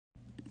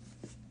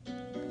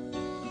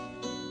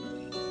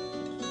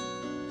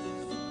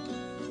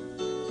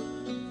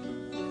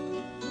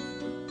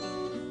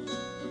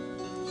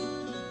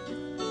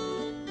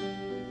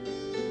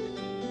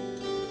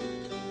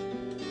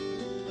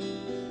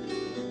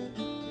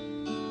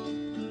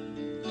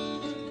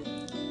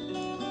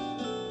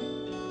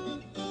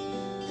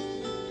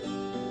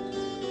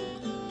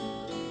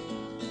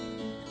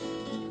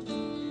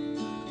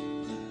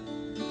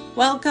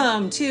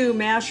Welcome to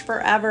MASH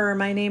Forever.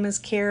 My name is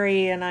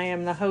Carrie, and I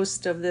am the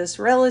host of this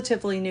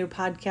relatively new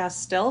podcast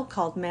still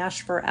called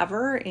MASH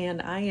Forever,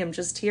 and I am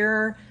just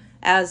here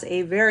as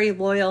a very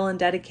loyal and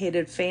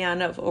dedicated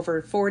fan of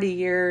over 40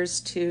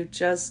 years to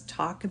just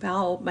talk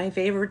about my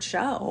favorite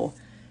show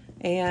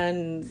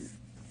and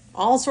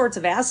all sorts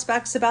of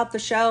aspects about the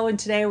show. And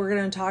today we're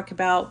going to talk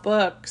about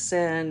books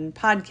and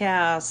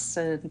podcasts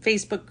and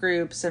Facebook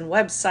groups and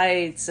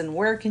websites and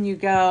where can you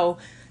go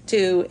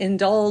to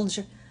indulge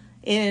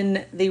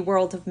in the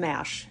world of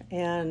MASH.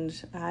 And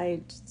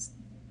I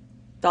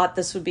thought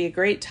this would be a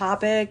great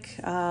topic.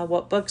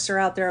 What books are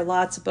out there?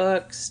 Lots of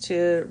books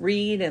to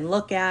read and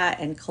look at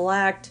and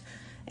collect,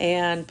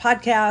 and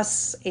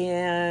podcasts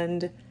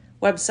and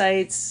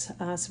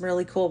websites, some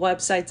really cool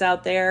websites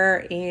out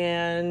there,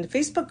 and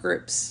Facebook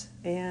groups.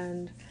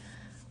 And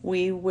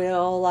we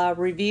will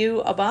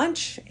review a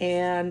bunch.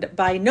 And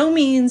by no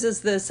means is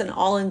this an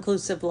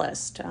all-inclusive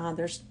list.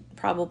 There's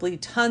probably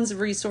tons of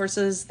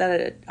resources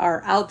that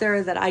are out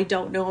there that I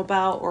don't know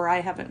about or I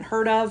haven't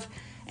heard of.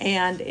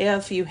 And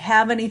if you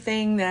have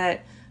anything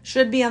that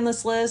should be on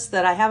this list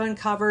that I haven't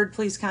covered,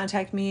 please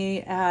contact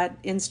me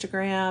at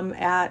Instagram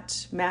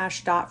at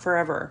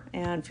mash.forever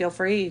and feel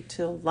free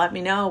to let me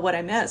know what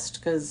I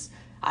missed, because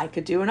I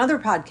could do another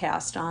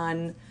podcast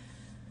on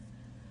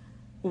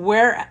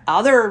where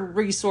other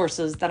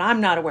resources that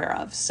I'm not aware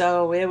of.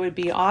 So it would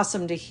be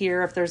awesome to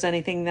hear if there's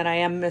anything that I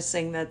am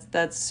missing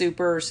that's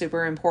super,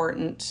 super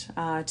important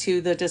to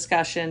the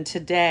discussion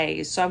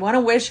today. So I want to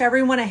wish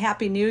everyone a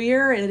happy new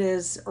year. It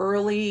is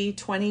early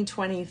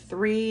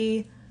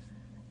 2023.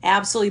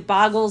 Absolutely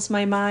boggles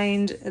my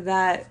mind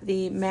that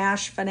the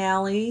MASH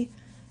finale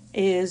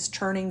is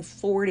turning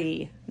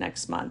 40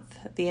 next month,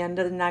 at the end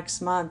of the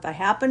next month. I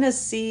happen to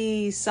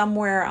see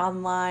somewhere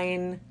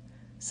online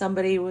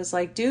somebody was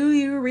like, do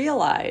you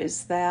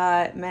realize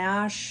that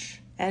MASH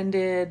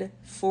ended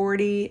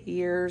 40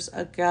 years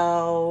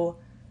ago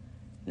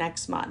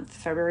next month,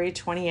 February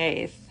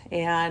 28th?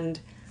 And,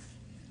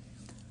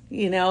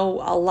 you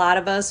know, a lot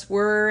of us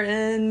were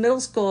in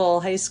middle school,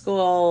 high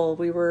school.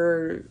 We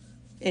were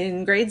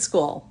in grade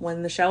school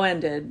when the show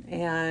ended.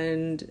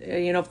 And,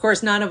 you know, of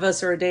course, none of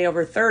us are a day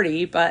over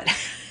 30, but,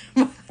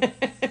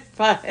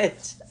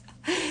 but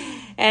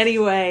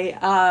anyway,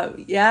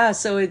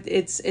 so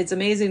it's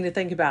amazing to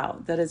think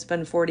about that it's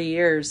been 40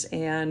 years.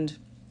 And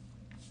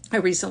I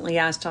recently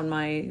asked on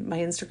my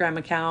Instagram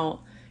account,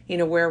 you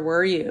know, where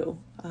were you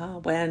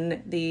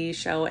when the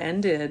show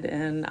ended?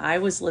 And I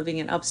was living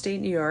in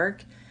upstate New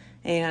York,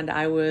 and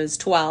I was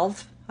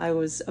 12. I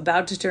was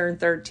about to turn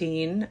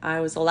 13.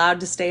 I was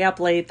allowed to stay up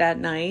late that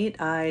night.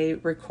 I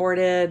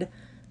recorded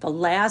the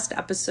last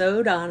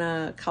episode on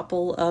a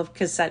couple of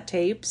cassette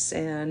tapes,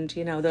 and,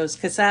 you know, those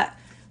cassette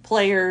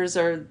players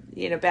are,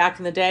 you know, back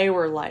in the day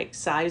were like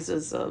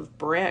sizes of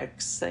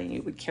bricks, and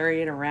you would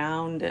carry it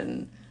around,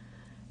 and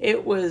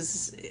it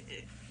was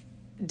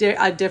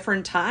a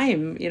different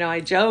time. You know, I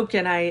joke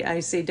and I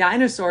say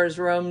dinosaurs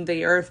roamed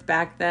the earth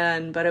back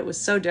then, but it was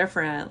so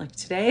different. Like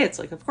today, it's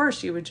like, of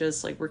course, you would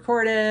just like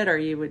record it, or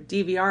you would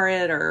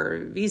DVR it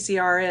or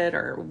VCR it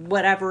or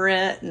whatever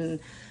it. And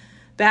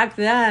back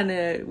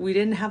then, we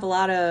didn't have a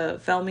lot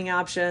of filming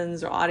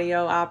options or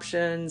audio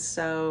options,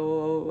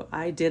 so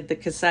I did the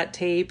cassette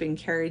tape and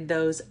carried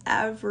those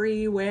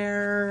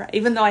everywhere.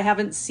 Even though I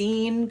haven't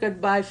seen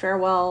Goodbye,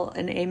 Farewell,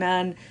 and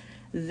Amen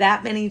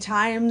that many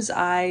times,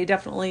 I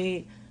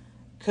definitely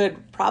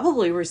could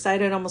probably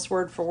recite it almost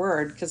word for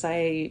word, because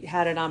I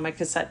had it on my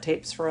cassette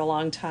tapes for a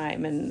long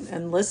time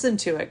and listened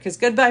to it, because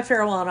Goodbye,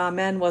 Farewell, and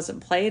Amen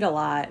wasn't played a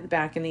lot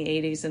back in the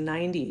 80s and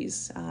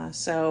 90s.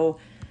 So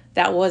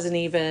that wasn't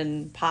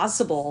even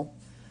possible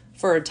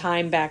for a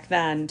time back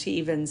then to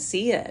even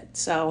see it.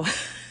 So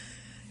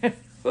it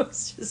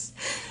was just,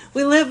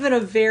 we live in a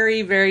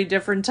very, very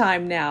different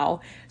time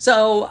now.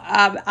 So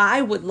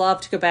I would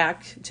love to go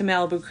back to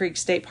Malibu Creek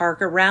State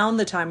Park around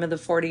the time of the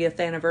 40th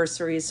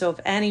anniversary. So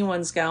if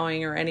anyone's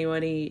going or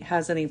anybody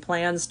has any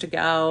plans to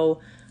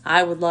go,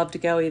 I would love to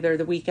go either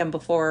the weekend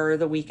before or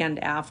the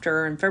weekend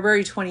after. And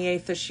February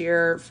 28th this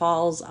year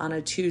falls on a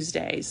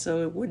Tuesday,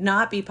 so it would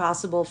not be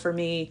possible for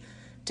me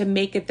to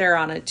make it there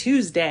on a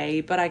Tuesday,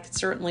 but I could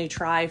certainly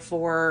try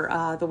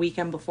for the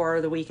weekend before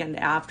or the weekend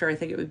after. I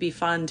think it would be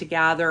fun to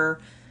gather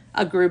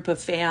a group of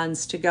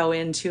fans to go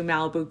into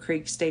Malibu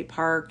Creek State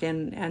Park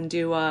and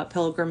do a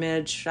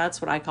pilgrimage.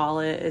 That's what I call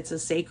it. It's a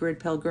sacred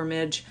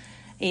pilgrimage.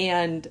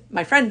 And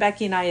my friend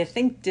Becky and I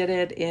think, did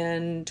it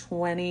in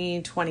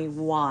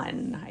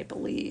 2021, I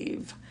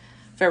believe.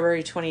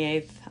 February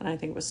 28th, and I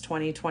think it was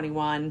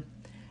 2021.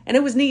 And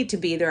it was neat to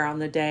be there on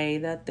the day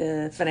that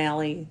the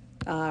finale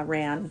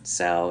ran.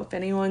 So if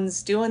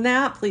anyone's doing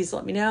that, please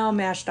let me know.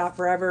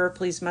 Mash.forever.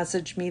 Please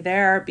message me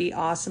there. It'd be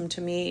awesome to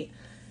meet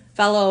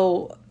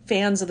fellow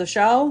fans of the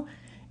show.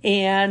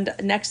 And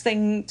next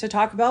thing to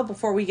talk about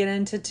before we get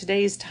into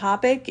today's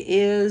topic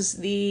is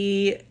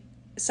the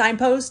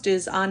signpost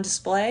is on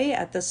display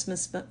at the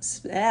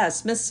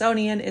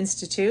Smithsonian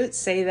Institute.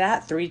 Say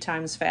that 3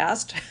 times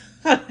fast.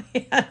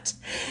 and,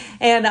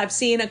 and I've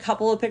seen a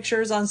couple of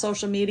pictures on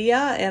social media,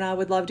 and I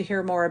would love to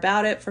hear more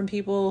about it from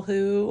people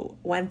who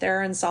went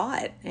there and saw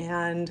it.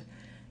 And,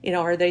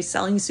 are they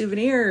selling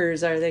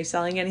souvenirs? Are they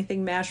selling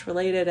anything MASH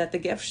related at the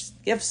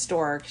gift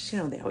store?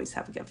 Because, they always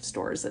have gift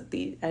stores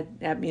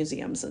at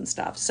museums and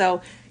stuff.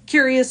 So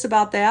curious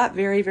about that.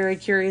 Very, very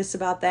curious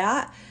about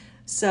that.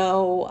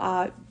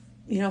 So,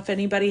 if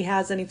anybody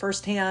has any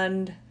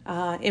firsthand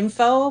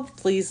info,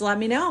 please let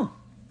me know.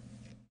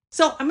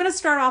 So I'm going to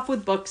start off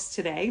with books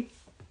today.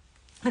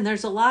 And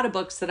there's a lot of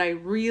books that I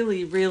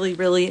really, really,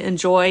 really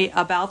enjoy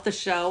about the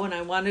show. And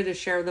I wanted to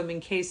share them in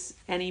case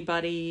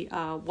anybody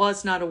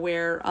was not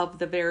aware of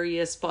the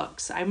various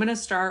books. I'm going to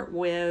start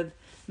with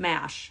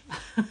MASH.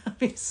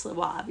 Obviously,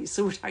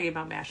 we're talking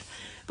about MASH.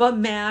 But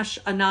MASH,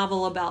 a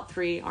novel about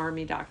 3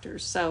 Army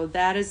doctors. So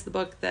that is the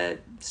book that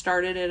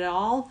started it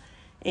all.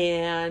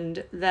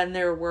 And then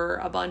there were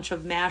a bunch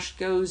of MASH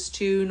goes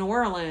to New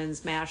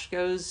Orleans, MASH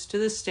goes to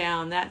this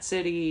town, that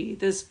city,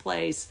 this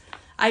place.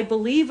 I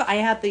believe I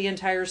had the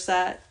entire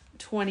set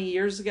 20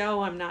 years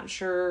ago. I'm not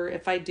sure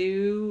if I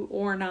do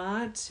or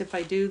not. If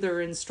I do,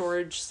 they're in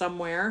storage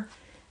somewhere.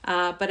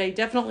 But I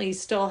definitely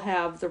still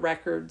have the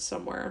record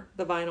somewhere,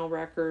 the vinyl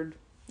record.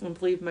 I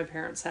believe my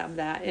parents have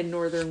that in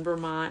northern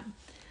Vermont.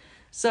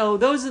 So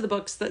those are the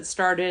books that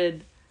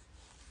started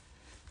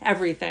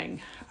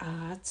everything.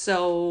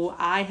 So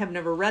I have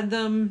never read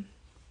them.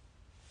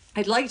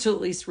 I'd like to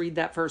at least read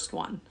that first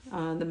one,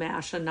 the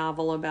MASH, a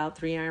novel about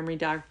 3 Army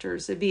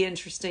doctors. It'd be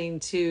interesting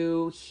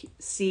to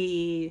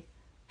see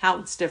how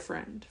it's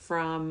different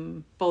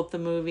from both the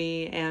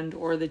movie and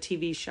or the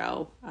TV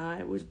show.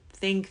 I would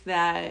think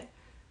that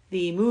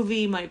the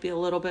movie might be a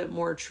little bit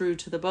more true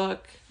to the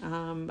book.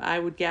 I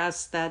would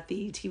guess that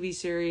the TV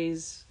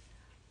series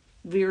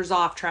veers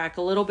off track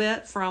a little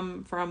bit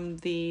from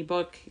the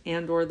book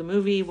and or the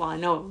movie. Well, I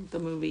know the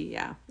movie,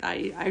 yeah.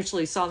 I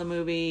actually saw the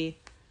movie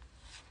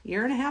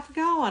year and a half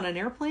ago on an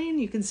airplane.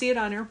 You can see it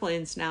on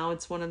airplanes now.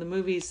 It's one of the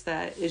movies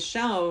that is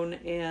shown,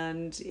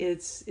 and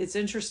it's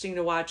interesting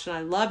to watch. And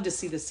I love to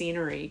see the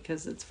scenery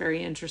because it's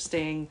very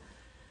interesting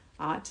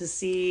to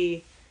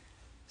see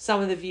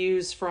some of the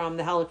views from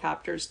the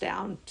helicopters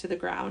down to the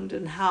ground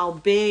and how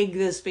big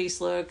the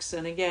space looks.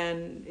 And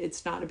again,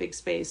 it's not a big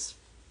space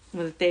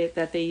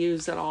that they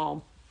use at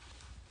all.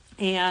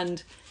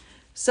 And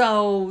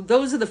so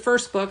those are the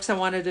first books I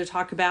wanted to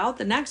talk about.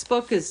 The next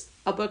book is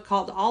a book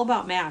called All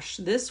About MASH.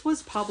 This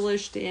was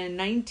published in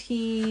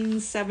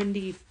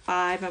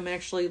 1975. I'm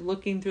actually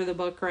looking through the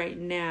book right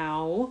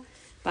now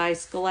by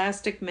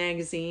Scholastic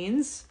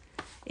Magazines.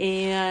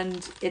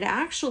 And it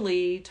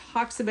actually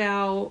talks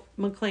about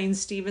McLean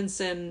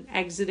Stevenson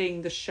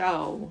exiting the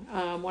show.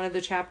 One of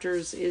the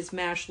chapters is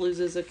MASH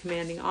loses a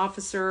commanding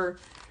officer.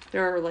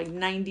 There are like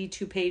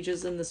 92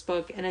 pages in this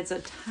book, and it's a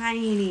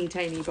tiny,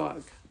 tiny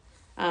book.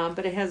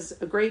 But it has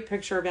a great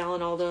picture of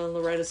Alan Alda and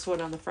Loretta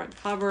Swit on the front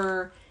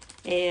cover.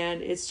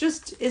 And it's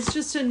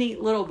just a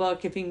neat little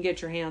book if you can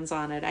get your hands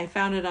on it. I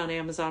found it on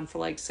Amazon for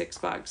like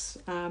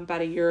 $6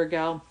 about a year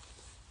ago.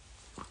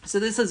 So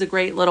this is a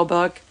great little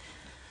book.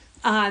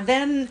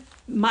 Then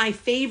my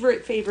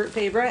favorite,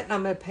 and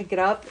I'm going to pick it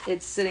up.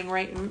 It's sitting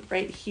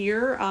right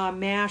here.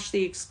 MASH,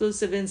 the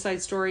exclusive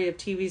inside story of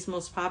TV's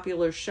most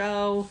popular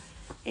show.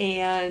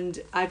 And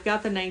I've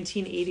got the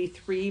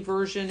 1983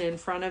 version in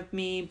front of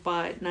me,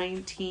 but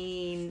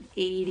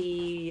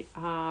 1980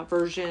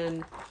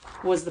 version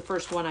was the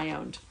first one I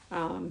owned.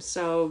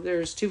 So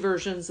there's 2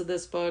 versions of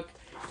this book,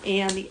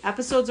 and the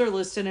episodes are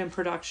listed in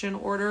production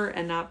order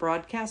and not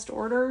broadcast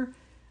order.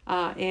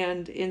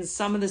 And in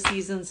some of the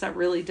seasons, that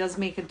really does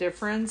make a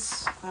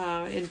difference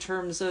in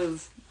terms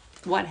of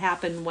what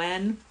happened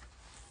when.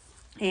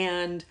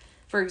 And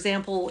for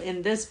example,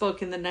 in this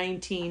book, in the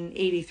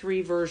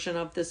 1983 version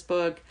of this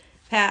book,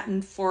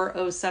 Patent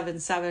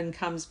 4077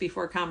 comes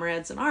before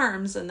Comrades in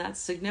Arms, and that's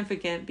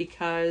significant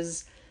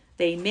because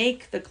they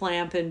make the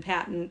clamp in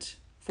Patent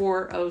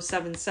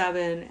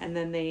 4077, and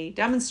then they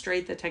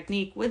demonstrate the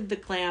technique with the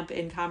clamp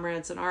in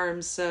Comrades in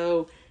Arms.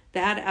 So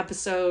that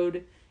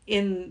episode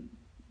in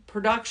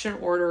production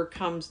order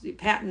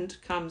Patent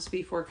comes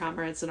before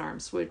Comrades in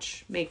Arms,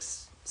 which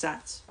makes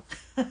sense.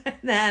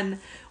 Then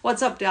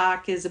What's Up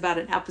Doc is about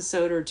an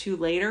episode or 2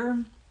 later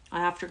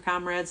after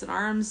Comrades in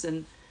Arms.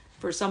 And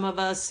for some of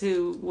us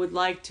who would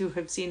like to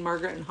have seen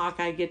Margaret and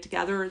Hawkeye get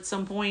together at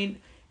some point,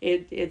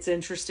 it's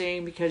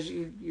interesting because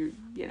you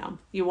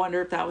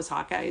wonder if that was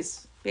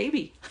Hawkeye's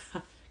baby.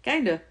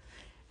 Kind of.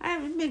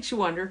 It makes you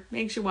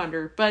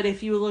wonder. But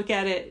if you look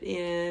at it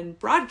in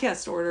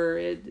broadcast order,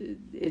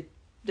 it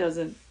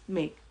doesn't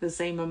make the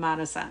same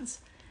amount of sense.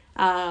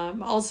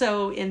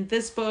 Also in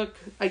this book,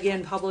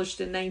 again, published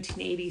in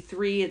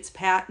 1983, it's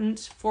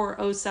Patent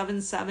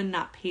 4077,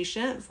 not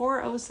Patient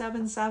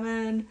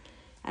 4077.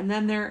 And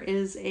then there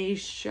is a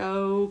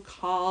show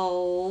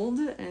called,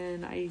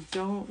 and I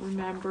don't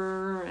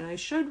remember, and I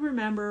should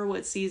remember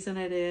what season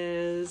it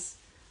is.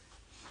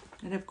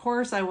 And of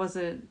course I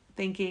wasn't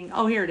thinking,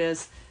 oh, here it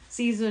is.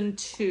 Season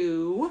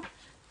 2.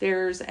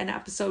 There's an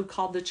episode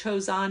called The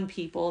Chosen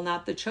People,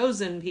 not The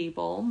Chosen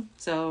People.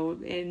 So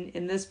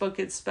in this book,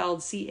 it's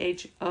spelled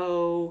Chosan.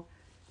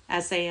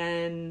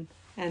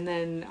 And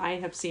then I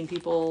have seen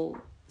people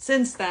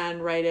since then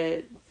write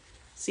it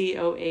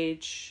Chosen.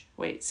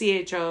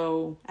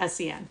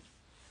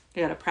 I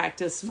got to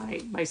practice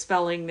my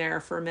spelling there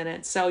for a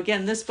minute. So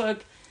again, this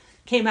book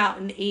came out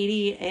in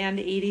 80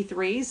 and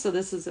 83. So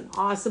this is an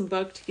awesome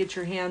book to get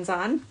your hands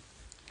on.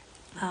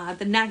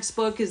 The next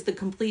book is The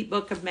Complete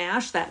Book of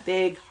MASH, that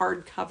big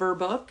hardcover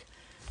book,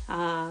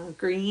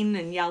 green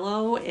and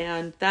yellow.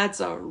 And that's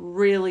a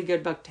really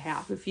good book to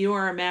have. If you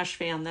are a MASH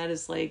fan, that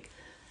is like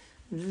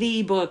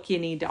the book you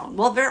need to own.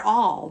 Well, they're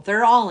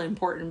all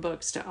important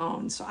books to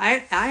own. So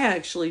I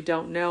actually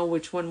don't know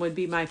which one would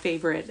be my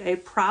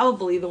favorite.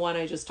 Probably the one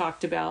I just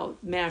talked about,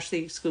 MASH,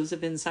 the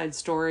Exclusive Inside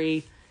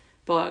Story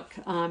book,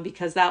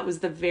 because that was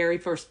the very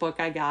first book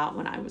I got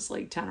when I was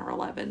like 10 or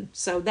 11.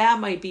 So that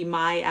might be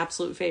my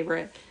absolute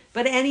favorite.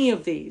 But any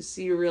of these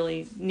you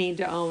really need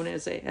to own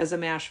as a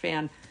MASH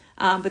fan.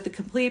 But The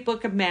Complete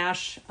Book of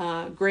MASH,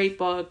 great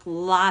book,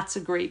 lots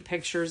of great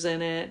pictures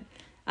in it.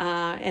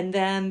 And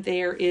then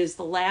there is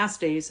The Last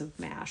Days of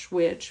MASH,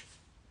 which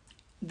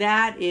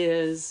that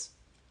is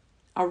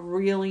a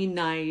really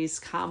nice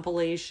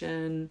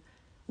compilation,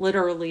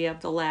 literally, of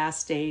the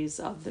last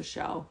days of the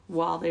show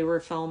while they were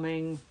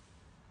filming.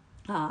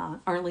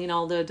 Arlene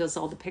Alda does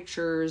all the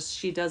pictures.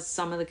 She does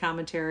some of the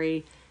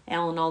commentary.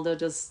 Alan Alda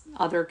does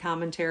other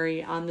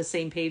commentary on the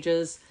same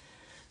pages.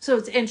 So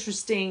it's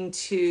interesting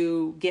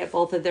to get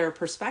both of their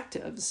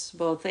perspectives,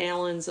 both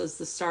Alan's as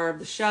the star of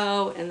the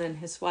show and then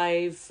his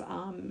wife.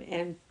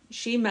 And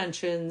she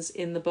mentions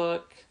in the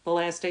book, The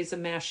Last Days of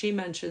MASH, she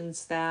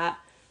mentions that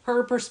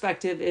her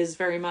perspective is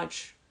very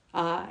much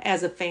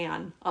as a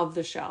fan of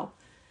the show.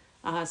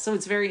 So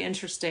it's very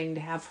interesting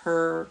to have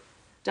her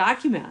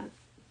document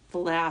the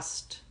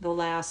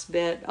last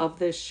bit of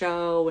this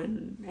show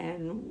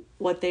and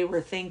what they were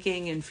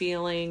thinking and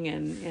feeling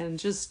and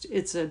just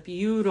it's a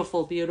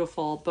beautiful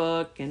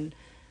book, and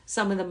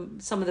some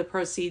of the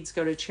proceeds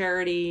go to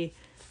charity,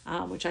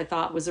 which I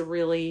thought was a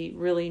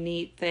really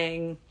neat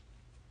thing.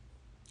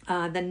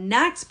 The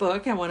next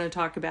book I want to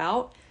talk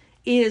about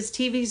is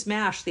TV's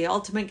MASH, the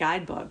Ultimate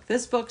Guidebook.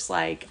 This book's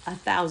like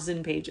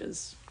 1,000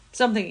 pages,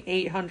 something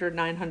 800,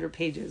 900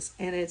 pages,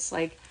 and it's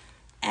like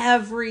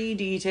every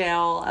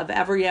detail of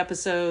every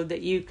episode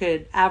that you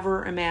could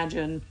ever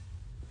imagine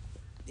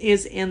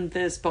is in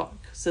this book.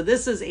 So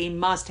this is a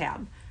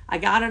must-have. I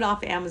got it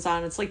off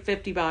Amazon. It's like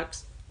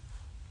 $50.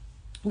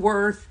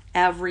 Worth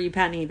every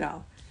penny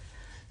though.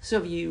 So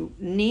if you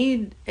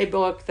need a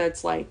book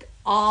that's like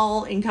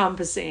all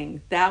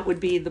encompassing, that would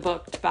be the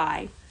book to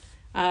buy.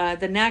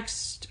 The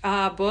next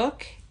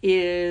book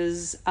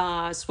is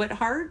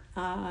Sweatheart,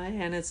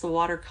 and it's the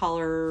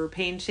watercolor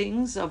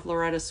paintings of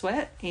Loretta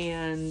Swit,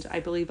 and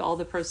I believe all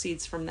the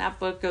proceeds from that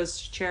book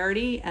goes to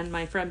charity, and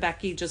my friend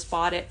Becky just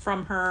bought it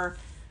from her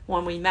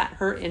when we met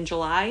her in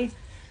July.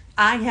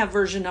 I have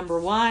version number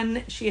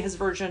 1, she has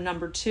version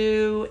number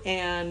 2,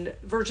 and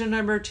version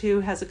number 2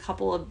 has a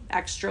couple of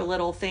extra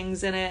little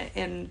things in it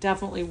and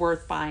definitely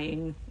worth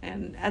buying,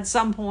 and at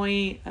some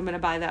point I'm going to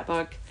buy that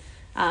book.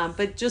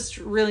 But just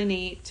really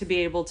neat to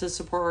be able to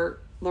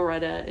support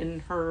Loretta in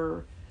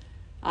her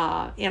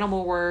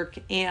animal work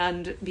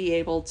and be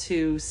able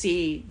to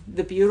see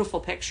the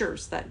beautiful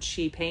pictures that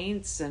she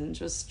paints, and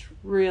just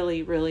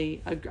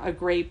really a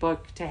great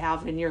book to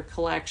have in your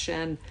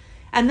collection.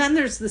 And then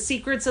there's The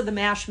Secrets of the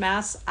MASH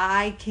Mess.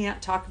 I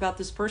can't talk about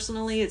this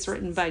personally. It's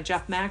written by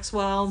Jeff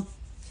Maxwell.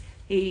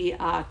 He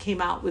came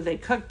out with a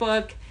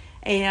cookbook,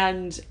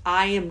 and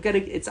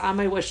it's on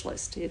my wish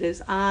list. It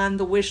is on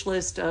the wish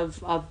list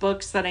of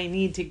books that I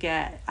need to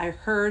get. I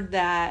heard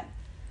that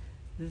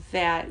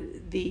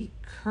the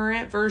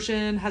current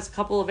version has a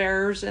couple of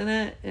errors in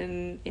it,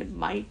 and it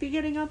might be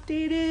getting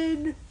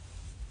updated.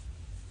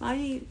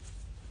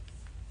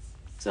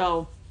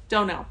 So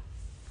don't know,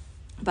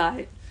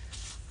 but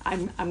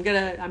I'm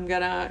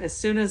gonna as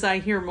soon as I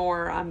hear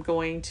more, I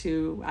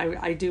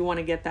do want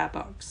to get that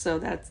book. So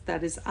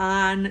that is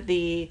on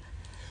the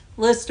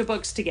list of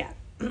books to get.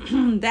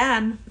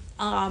 Then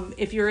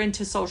if you're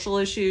into social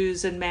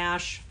issues and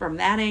MASH from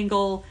that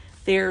angle,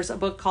 there's a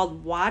book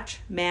called Watch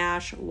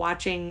MASH,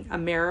 Watching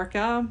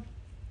America,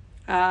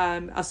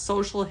 a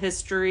social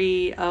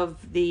history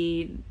of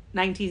the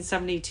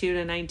 1972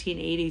 to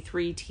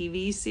 1983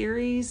 TV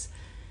series.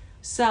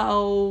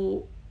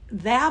 So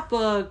that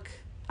book,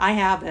 I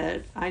have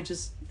it. I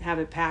just have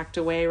it packed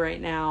away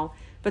right now.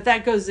 But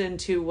that goes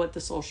into what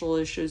the social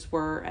issues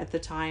were at the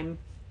time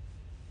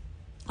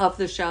of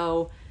the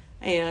show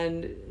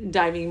and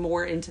diving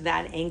more into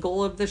that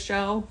angle of the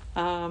show.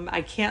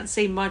 I can't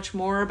say much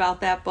more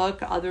about that book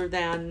other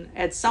than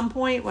at some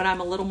point when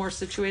I'm a little more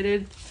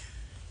situated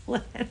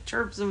in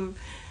terms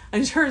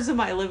of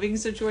my living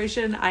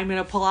situation, I'm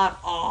going to pull out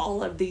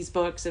all of these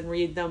books and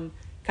read them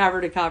cover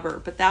to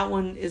cover. But that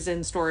one is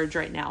in storage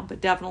right now,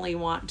 but definitely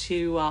want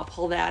to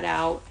pull that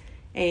out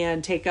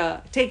and take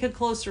a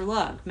closer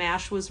look.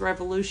 MASH was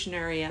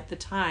revolutionary at the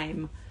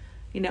time,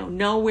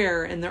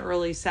 nowhere in the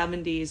early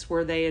 70s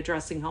were they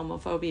addressing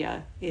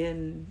homophobia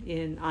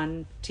in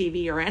on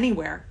TV or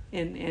anywhere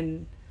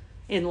in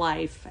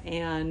life.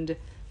 And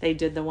they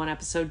did the one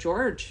episode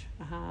George,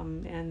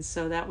 and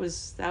so that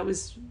was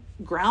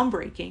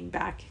groundbreaking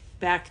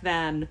back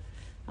then.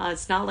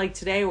 It's not like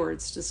today where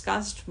it's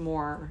discussed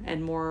more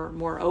and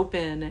more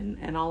open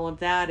and all of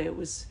that. It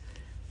was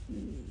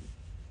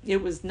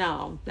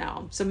no.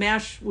 So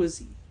MASH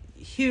was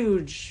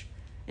huge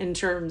in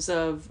terms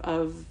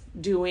of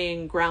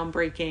doing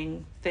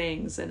groundbreaking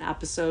things and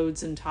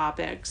episodes and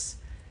topics.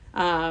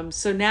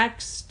 So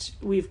next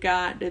we've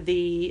got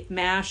the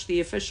MASH, the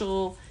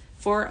official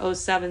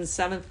 407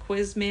 7th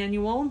quiz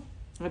manual.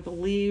 I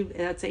believe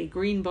that's a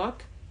green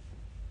book.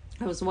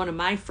 That was one of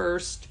my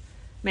first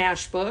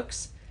MASH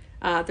books.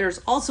 There's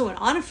also an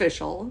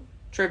unofficial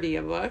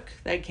trivia book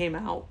that came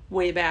out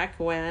way back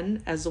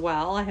when as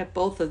well. I have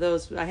both of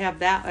those. I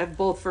have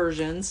both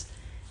versions.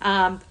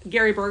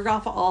 Gary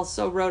Berghoff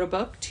also wrote a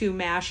book, To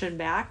MASH and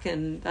Back,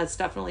 and that's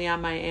definitely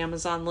on my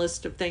Amazon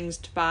list of things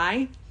to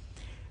buy.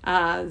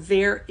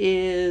 There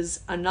is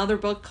another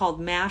book called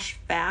MASH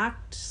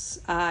Facts,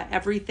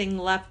 Everything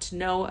Left to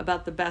Know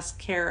About the Best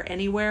Care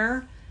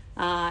Anywhere.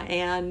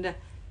 And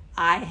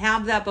I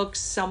have that book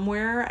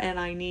somewhere and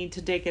I need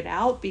to dig it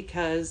out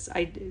because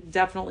I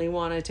definitely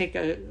want to take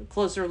a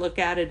closer look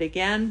at it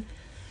again.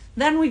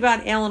 Then we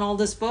got Alan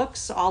Alda's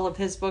books, all of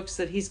his books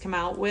that he's come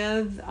out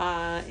with.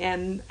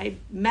 And I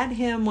met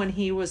him when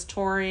he was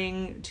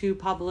touring to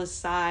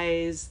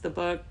publicize the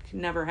book,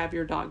 Never Have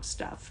Your Dog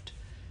Stuffed.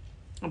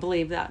 I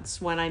believe that's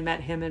when I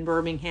met him in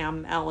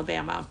Birmingham,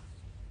 Alabama,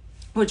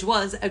 which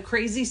was a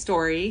crazy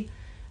story.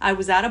 I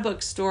was at a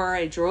bookstore.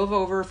 I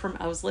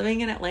was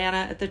living in Atlanta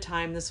at the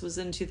time. This was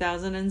in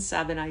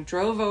 2007. I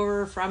drove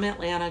over from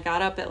Atlanta,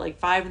 got up at like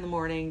 5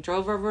 a.m,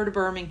 drove over to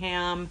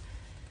Birmingham,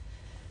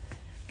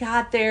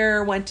 got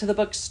there, went to the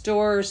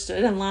bookstore,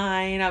 stood in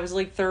line. I was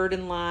like third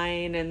in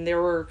line, and there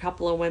were a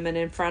couple of women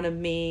in front of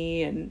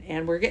me,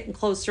 and we're getting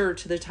closer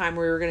to the time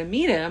we were going to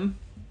meet him.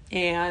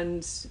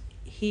 And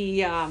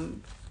he, I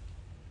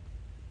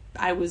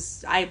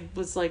was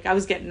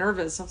getting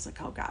nervous. I was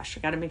like, oh gosh,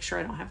 I got to make sure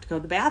I don't have to go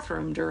to the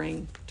bathroom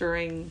during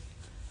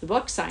the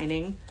book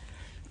signing.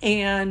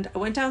 And I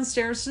went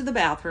downstairs to the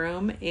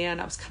bathroom,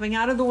 and I was coming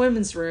out of the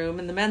women's room,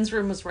 and the men's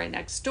room was right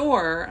next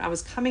door. I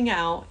was coming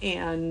out,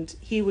 and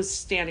he was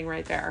standing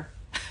right there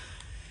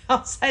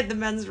outside the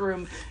men's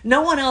room.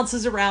 No one else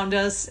is around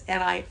us,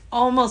 and I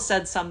almost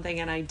said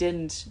something, and I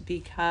didn't,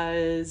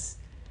 because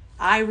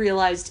I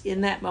realized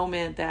in that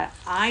moment that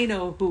I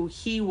know who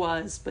he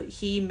was, but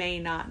he may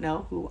not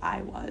know who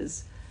I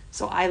was.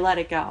 So I let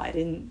it go. I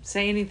didn't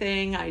say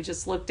anything. I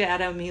just looked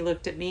at him. He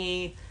looked at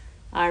me.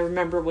 I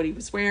remember what he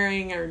was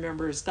wearing. I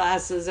remember his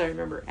glasses. I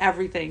remember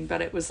everything.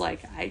 But it was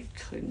like I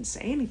couldn't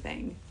say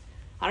anything.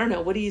 I don't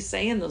know. What do you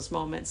say in those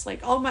moments? Like,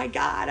 oh my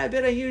God, I've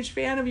been a huge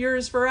fan of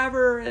yours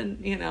forever. And,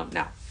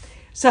 no.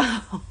 So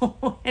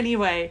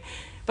anyway,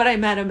 but I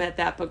met him at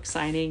that book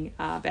signing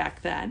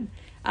back then.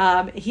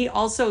 He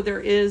also,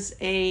 there's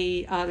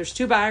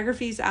 2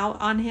 biographies out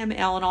on him.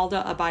 Alan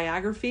Alda, a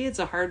biography. It's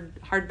a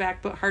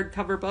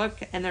hardcover book.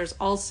 And there's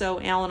also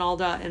Alan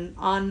Alda, an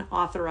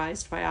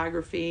unauthorized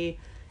biography.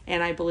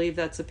 And I believe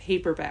that's a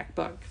paperback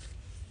book.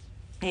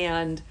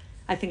 And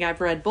I think I've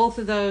read both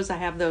of those. I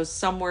have those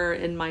somewhere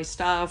in my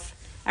stuff.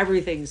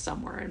 Everything's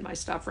somewhere in my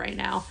stuff right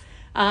now.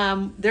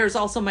 There's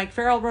also Mike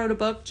Farrell wrote a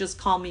book, Just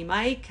Call Me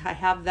Mike. I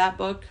have that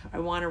book. I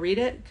want to read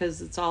it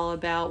because it's all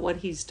about what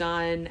he's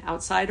done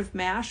outside of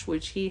MASH,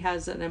 which he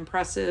has an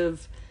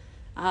impressive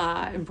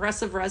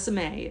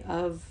resume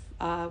of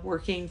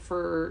working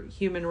for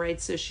human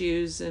rights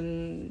issues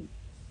and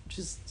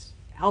just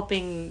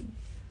helping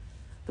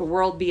the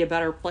world be a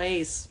better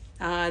place.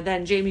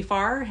 Then Jamie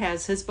Farr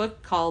has his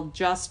book called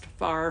Just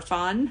Farr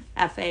Fun,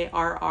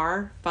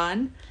 Farr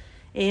Fun.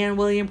 And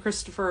William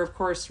Christopher, of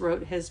course,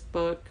 wrote his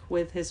book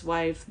with his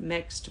wife,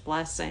 Mixed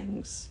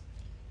Blessings.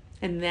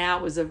 And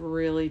that was a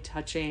really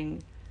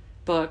touching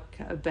book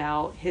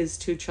about his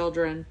 2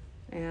 children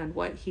and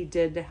what he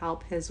did to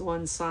help his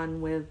one son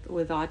with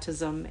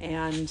autism.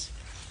 And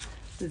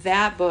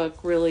that book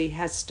really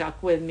has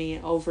stuck with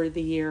me over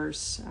the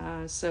years.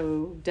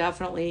 So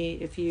definitely,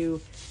 if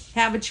you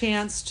have a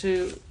chance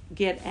to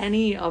get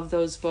any of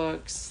those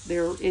books,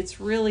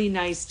 it's really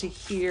nice to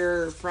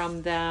hear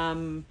from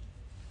them,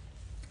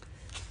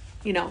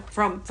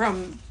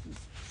 from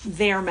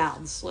their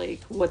mouths,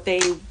 like what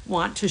they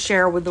want to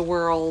share with the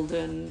world.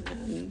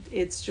 And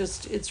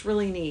it's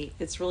really neat.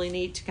 It's really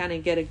neat to kind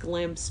of get a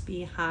glimpse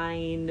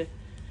behind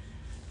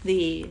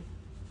the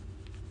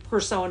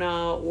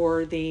persona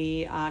or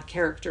the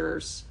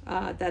characters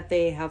that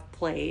they have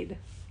played.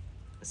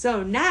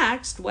 So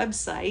next,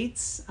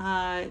 websites.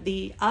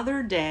 The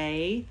other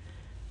day,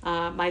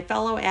 my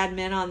fellow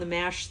admin on the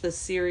MASH the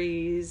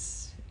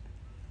Series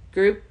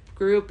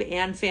group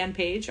and fan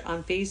page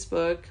on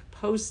Facebook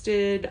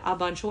posted a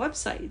bunch of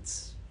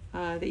websites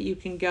that you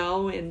can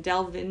go and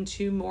delve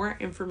into more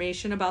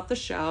information about the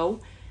show.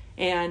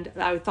 And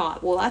I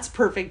thought, well, that's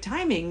perfect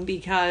timing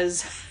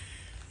because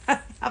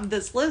have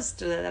this list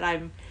that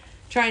I'm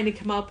trying to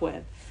come up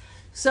with.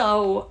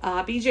 So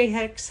BJ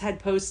Hicks had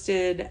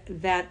posted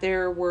that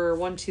there were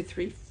 1, 2,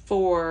 3,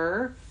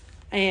 4,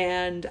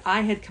 and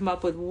I had come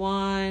up with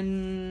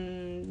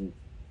 1,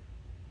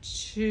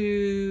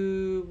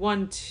 2,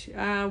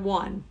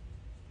 1,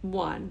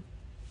 1,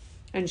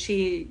 and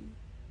she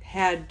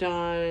had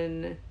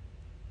done.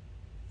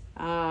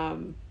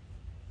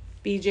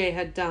 BJ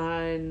had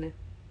done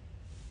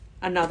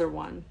another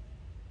one.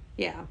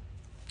 Yeah.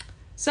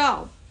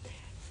 So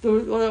the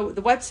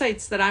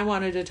websites that I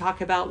wanted to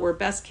talk about were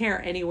Best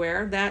Care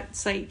Anywhere. That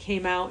site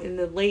came out in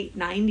the late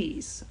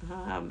 90s.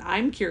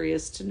 I'm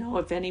curious to know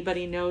if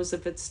anybody knows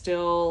if it's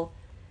still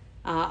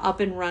up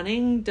and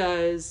running.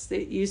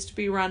 It used to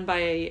be run by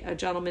a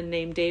gentleman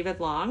named David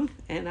Long,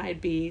 and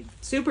I'd be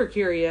super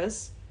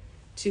curious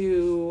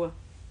to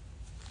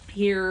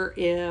hear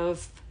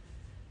if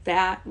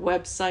that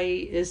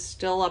website is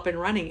still up and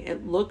running.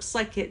 It looks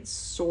like it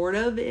sort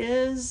of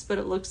is, but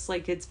it looks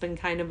like it's been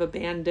kind of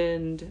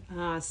abandoned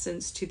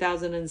since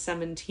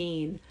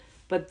 2017.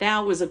 But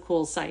that was a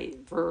cool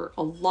site for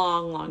a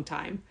long, long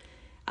time.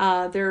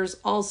 There's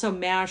also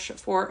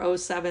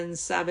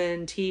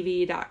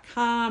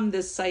MASH4077TV.com.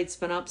 This site's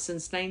been up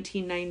since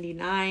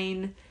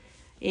 1999,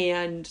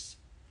 and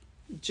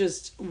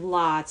just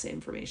lots of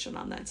information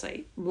on that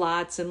site.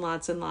 Lots and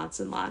lots and lots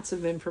and lots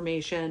of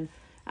information.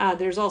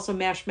 There's also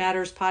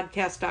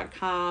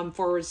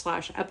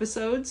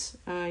mashmatterspodcast.com/episodes.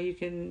 You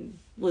can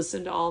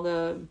listen to all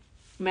the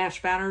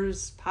Mash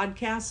Matters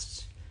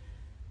podcasts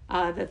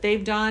that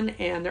they've done,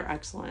 and they're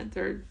excellent.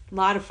 They're a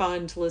lot of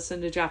fun to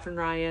listen to Jeff and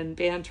Ryan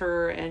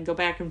banter and go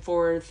back and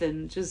forth,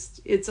 and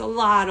just, it's a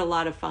lot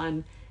of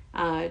fun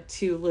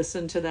to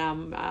listen to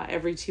them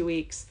every 2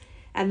 weeks.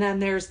 And then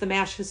there's the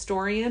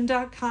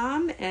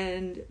mashhistorian.com,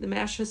 and the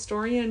Mash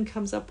Historian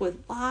comes up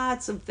with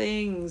lots of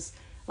things.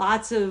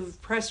 Lots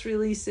of press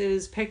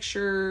releases,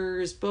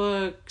 pictures,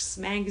 books,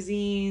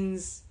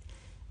 magazines,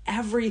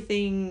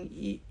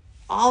 everything,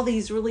 all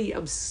these really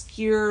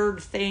obscure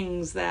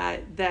things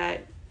that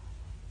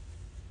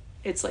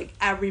it's like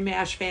every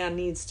MASH fan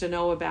needs to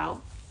know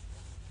about.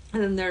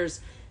 And then there's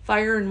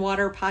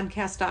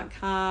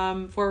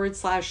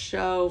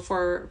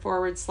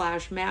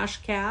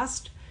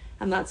fireandwaterpodcast.com/show/MASHcast,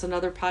 and that's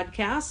another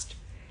podcast.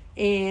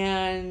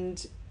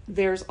 And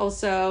there's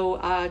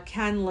also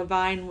Ken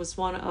Levine was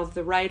one of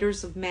the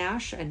writers of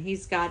MASH, and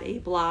he's got a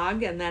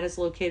blog, and that is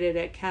located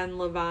at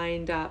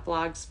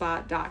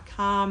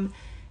kenlevine.blogspot.com.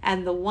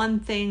 And the one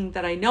thing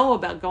that I know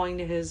about going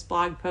to his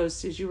blog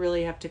post is you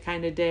really have to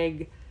kind of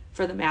dig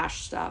for the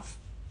MASH stuff.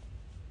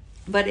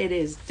 But it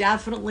is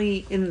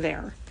definitely in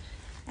there.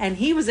 And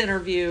he was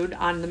interviewed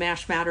on the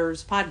Mash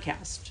Matters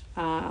podcast.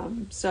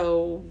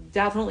 So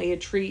definitely a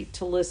treat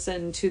to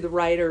listen to the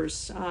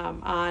writers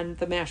on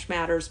the Mash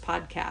Matters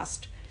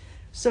podcast.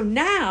 So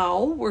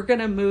now we're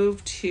going to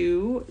move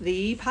to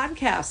the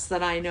podcasts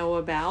that I know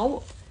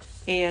about.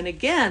 And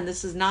again,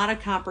 this is not a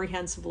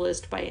comprehensive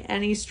list by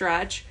any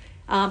stretch,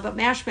 but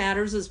Mash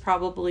Matters is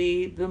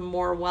probably the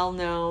more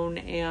well-known,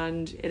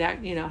 and it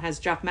has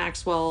Jeff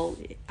Maxwell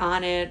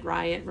on it.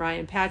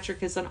 Ryan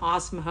Patrick is an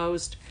awesome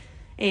host,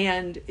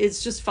 and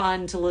it's just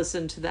fun to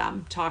listen to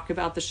them talk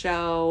about the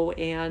show.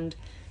 And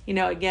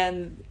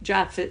again,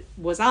 Jeff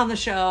was on the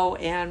show,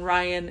 and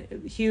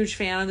Ryan, huge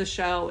fan of the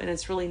show, and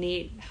it's really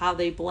neat how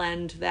they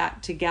blend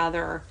that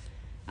together.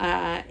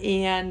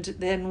 And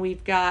then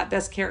we've got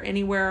Best Care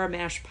Anywhere, a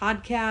MASH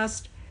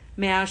podcast,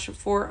 MASH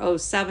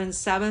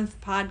 4077th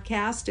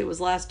podcast. It was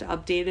last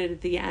updated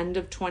at the end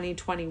of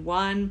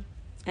 2021.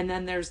 And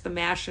then there's the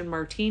MASH and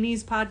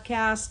Martinis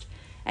podcast.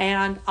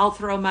 And I'll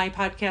throw my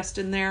podcast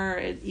in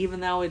there, even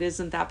though it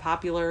isn't that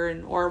popular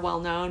or well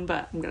known,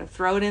 but I'm going to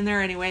throw it in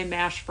there anyway,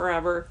 MASH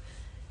Forever.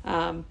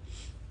 And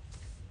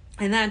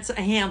that's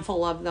a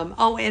handful of them.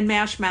 Oh, and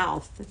MASH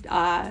Mouth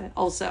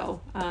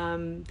also.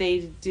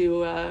 They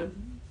do a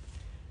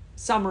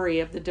summary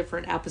of the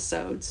different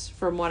episodes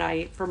from what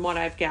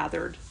I've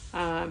gathered.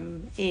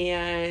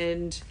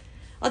 And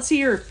let's see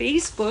your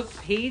Facebook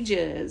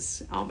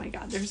pages. Oh my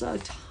God, there's a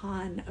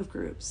ton of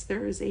groups.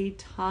 There is a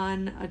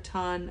ton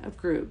of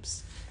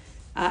groups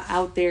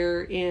out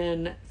there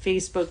in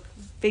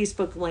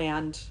Facebook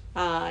land.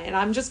 And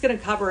I'm just going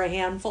to cover a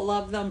handful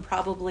of them,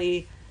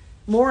 probably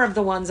more of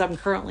the ones I'm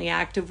currently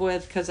active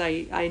with, because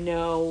I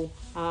know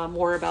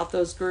more about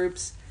those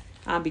groups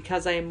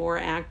because I am more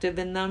active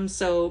in them.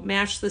 So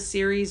MASH the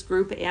Series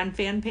group and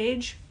fan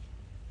page.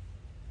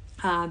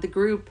 The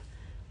group,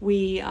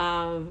 we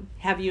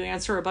have you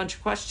answer a bunch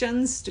of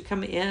questions to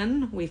come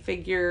in. We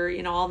figure,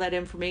 all that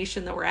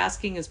information that we're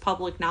asking is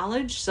public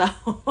knowledge. So,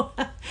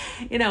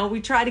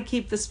 we try to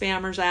keep the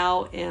spammers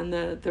out and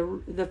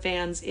the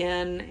fans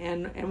in,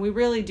 and we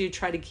really do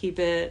try to keep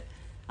it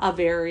a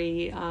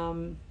very,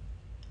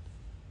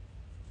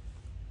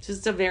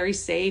 just a very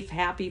safe,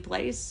 happy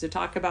place to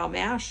talk about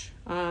MASH.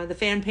 The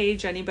fan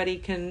page, anybody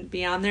can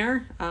be on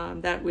there.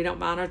 That we don't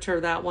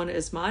monitor that one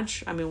as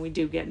much. I mean, we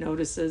do get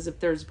notices if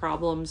there's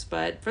problems,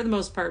 but for the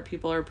most part,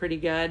 people are pretty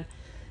good.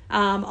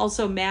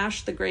 Also,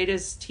 MASH, the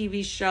greatest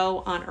TV show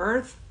on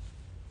earth.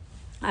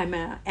 I'm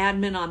an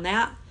admin on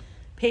that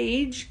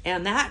page,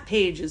 and that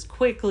page is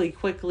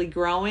quickly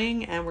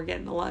growing, and we're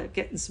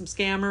getting some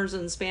scammers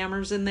and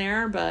spammers in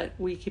there, but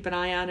we keep an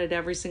eye on it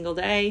every single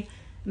day.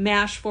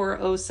 MASH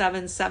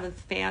 407 7th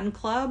Fan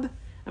Club.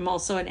 I'm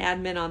also an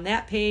admin on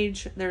that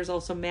page. There's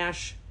also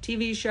MASH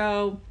TV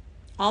show,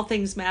 all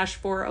things MASH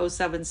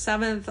 407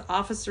 7th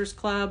Officers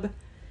Club,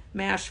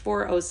 MASH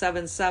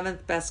 407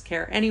 7th Best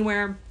Care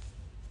Anywhere,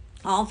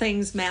 all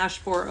things MASH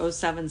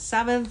 407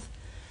 7th,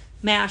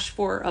 MASH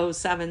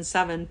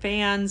 4077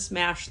 Fans,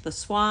 MASH The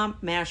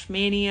Swamp, MASH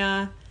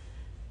Mania,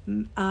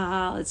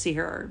 let's see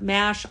here,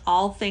 MASH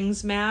All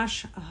Things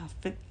MASH,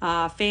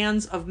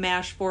 Fans of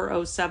MASH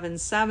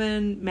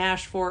 4077,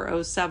 MASH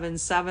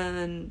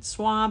 4077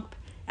 Swamp,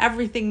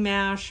 Everything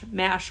MASH,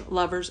 MASH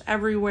Lovers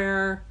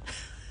Everywhere.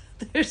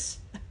 There's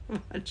so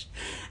much.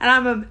 And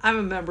I'm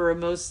a member of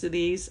most of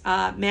these.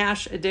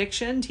 MASH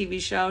Addiction, TV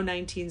show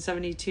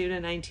 1972 to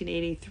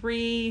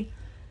 1983.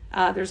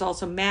 There's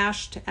also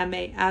MASH'd,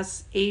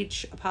 MASH''D,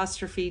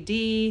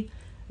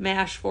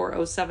 MASH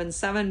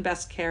 4077,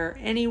 Best Care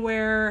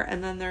Anywhere.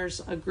 And then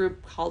there's a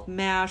group called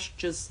MASH,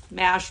 just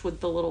MASH with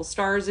the little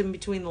stars in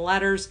between the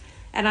letters.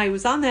 And I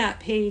was on that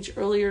page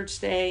earlier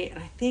today, and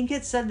I think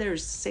it said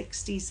there's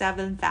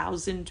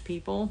 67,000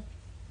 people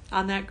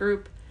on that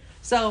group.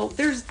 So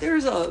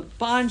there's a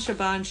bunch of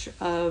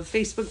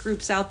Facebook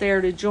groups out there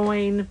to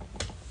join,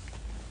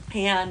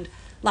 and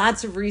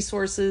lots of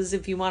resources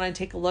if you want to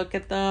take a look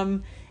at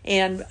them.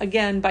 And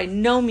again, by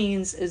no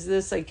means is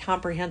this a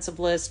comprehensive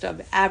list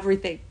of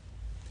everything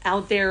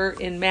out there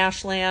in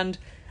MASH land,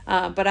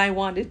 but I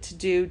wanted to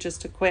do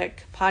just a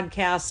quick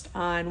podcast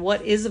on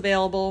what is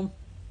available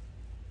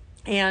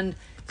and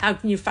how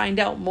can you find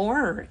out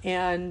more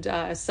and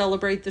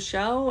celebrate the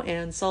show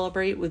and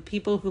celebrate with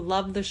people who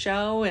love the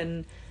show.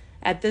 And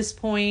at this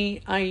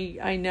point,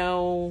 I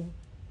know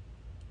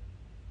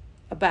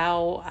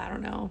about,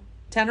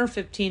 10 or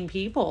 15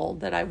 people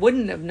that I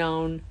wouldn't have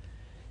known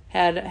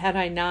had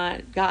I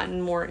not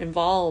gotten more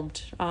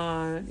involved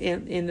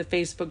in the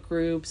Facebook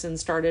groups and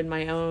started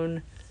my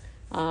own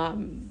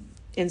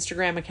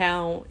Instagram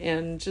account.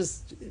 And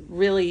just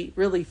really,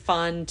 really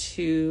fun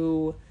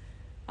to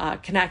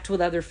connect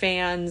with other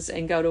fans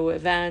and go to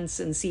events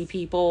and see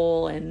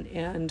people.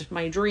 And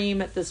my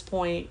dream at this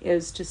point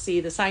is to see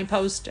the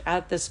signpost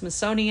at the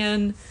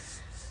Smithsonian,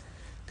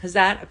 because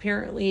that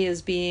apparently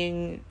is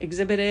being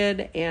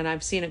exhibited, and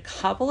I've seen a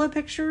couple of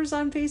pictures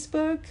on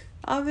Facebook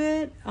of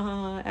it.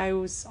 I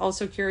was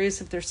also curious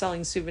if they're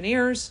selling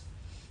souvenirs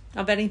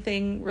of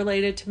anything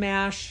related to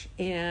MASH,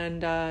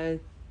 and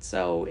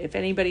so if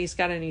anybody's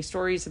got any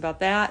stories about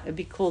that, it'd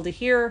be cool to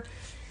hear.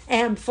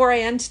 And before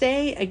I end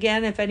today,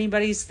 again, if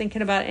anybody's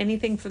thinking about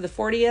anything for the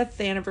 40th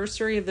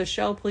anniversary of the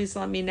show, please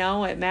let me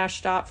know at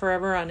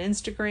mash.forever on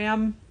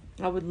Instagram.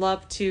 I would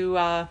love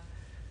to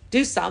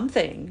do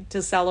something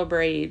to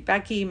celebrate.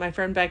 My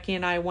friend Becky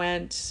and I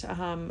went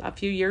a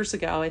few years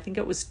ago. I think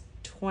it was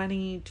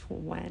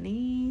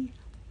 2020.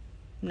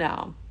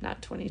 No,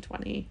 not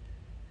 2020.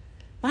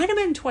 Might have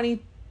been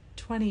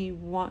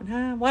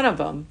 2021. One of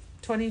them.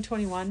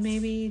 2021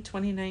 maybe.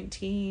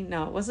 2019.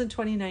 No, it wasn't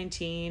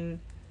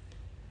 2019.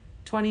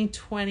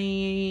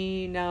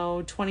 2020.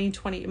 No,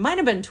 2020. It might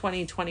have been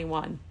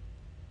 2021.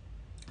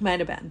 Might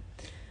have been.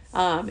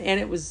 And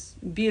it was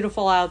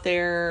beautiful out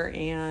there,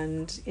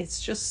 and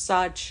it's just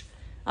such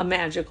a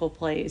magical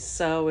place.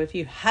 So if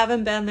you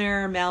haven't been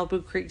there,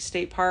 Malibu Creek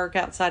State Park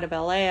outside of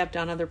LA, I've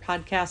done other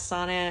podcasts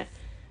on it.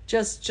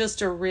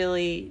 Just a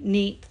really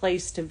neat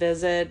place to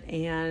visit,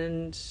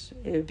 and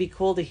it would be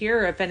cool to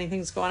hear if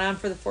anything's going on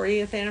for the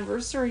 40th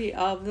anniversary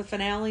of the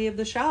finale of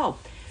the show.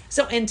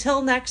 So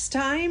until next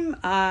time,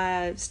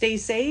 stay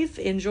safe,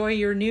 enjoy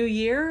your new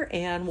year,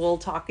 and we'll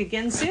talk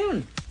again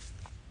soon.